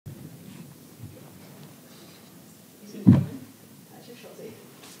Mr. Schulte.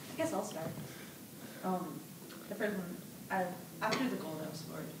 I guess I'll start. The first one, after the goal that was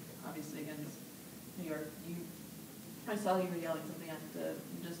scored, obviously against New York, I saw you were yelling something at the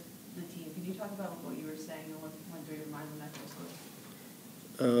team. Can you talk about what you were saying and what went through your mind when that goal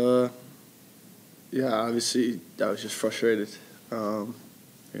scored? Yeah, obviously I was just frustrated. I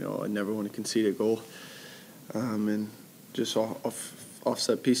never want to concede a goal, and just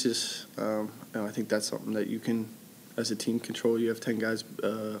offset pieces. I think that's something that you can, as a team, control. You have 10 guys,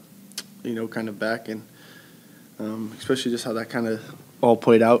 kind of back, and especially just how that kind of all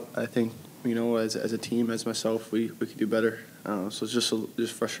played out. I think, as a team, as myself, we could do better. So it's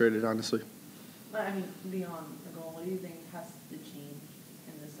just frustrated, honestly. But I mean, beyond the goal, what do you think has to change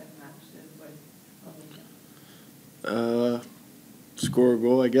in the second match to avoid? Score a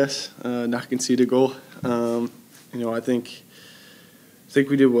goal, I guess. Not concede a goal. I think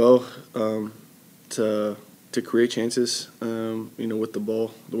we did well to create chances. With the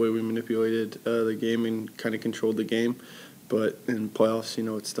ball, the way we manipulated the game and kind of controlled the game. But in playoffs,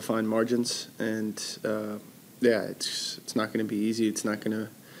 it's defined margins, and it's not going to be easy. It's not going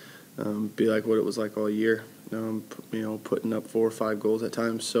to be like what it was like all year. Putting up 4 or 5 goals at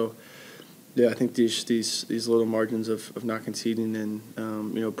times. So. Yeah, I think these little margins of not conceding and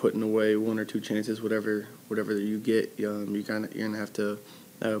putting away 1 or 2 chances, whatever you get, you're gonna have to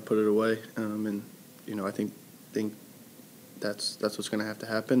put it away. I think that's what's gonna have to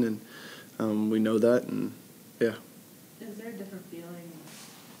happen, and we know that, and yeah. Is there a different feeling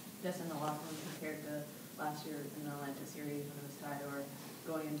just in the locker room compared to last year in the Atlanta series when it was tied, or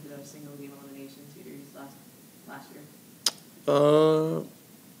going into the single game elimination series last year?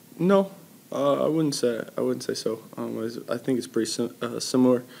 No. I wouldn't say so. I think it's pretty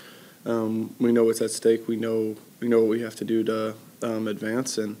similar. We know what's at stake. We know what we have to do to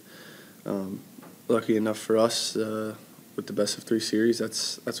advance, and lucky enough for us, with the best of 3 series,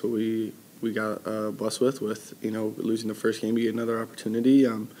 that's what we got blessed with. Losing the first game, you get another opportunity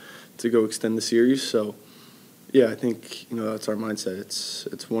to go extend the series. So yeah, I think that's our mindset.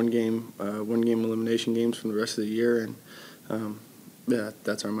 It's one game elimination games from the rest of the year, and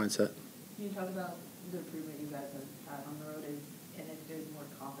that's our mindset. Can you talk about the improvement you guys have had on the road, and if there's more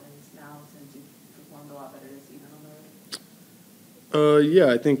confidence now since you've performed a lot better this season on the road? Yeah,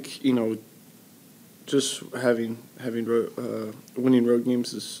 I think just having winning road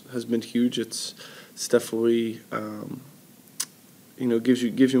games has been huge. It's definitely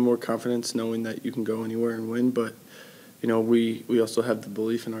gives you more confidence knowing that you can go anywhere and win. But we also have the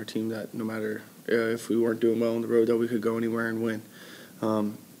belief in our team that no matter if we weren't doing well on the road, that we could go anywhere and win.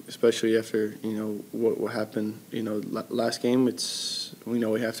 Especially after what happened last game, we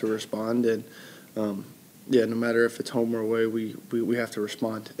have to respond, and no matter if it's home or away, we have to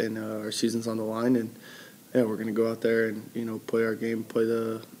respond, and our season's on the line, and we're gonna go out there and play our game, play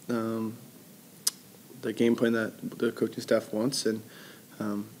the game plan that the coaching staff wants, and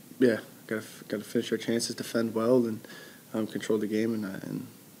gotta finish our chances, defend well, and control the game, and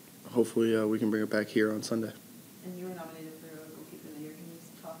hopefully we can bring it back here on Sunday. And you were nominated for Goalkeeper of the Year. Can you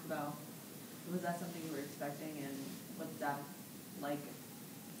just talk about, was that something you were expecting, and what's that like?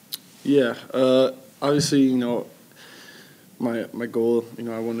 Yeah, obviously, my goal,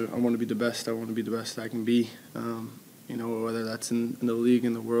 I want to be the best. I want to be the best I can be. Whether that's in the league,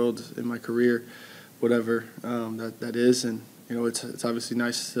 in the world, in my career, whatever that is, and it's obviously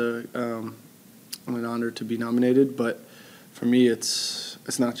nice to an honor to be nominated, but for me, it's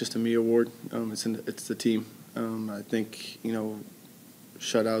not just a me award. It's the team. I think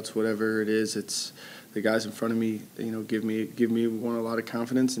shutouts, whatever it is, it's the guys in front of me. Give me 1, a lot of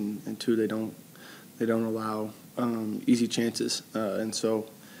confidence, and 2, they don't allow easy chances. And so,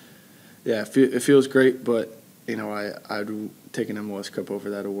 yeah, it feels great, but I'd take an MLS Cup over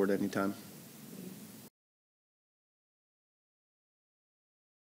that award anytime.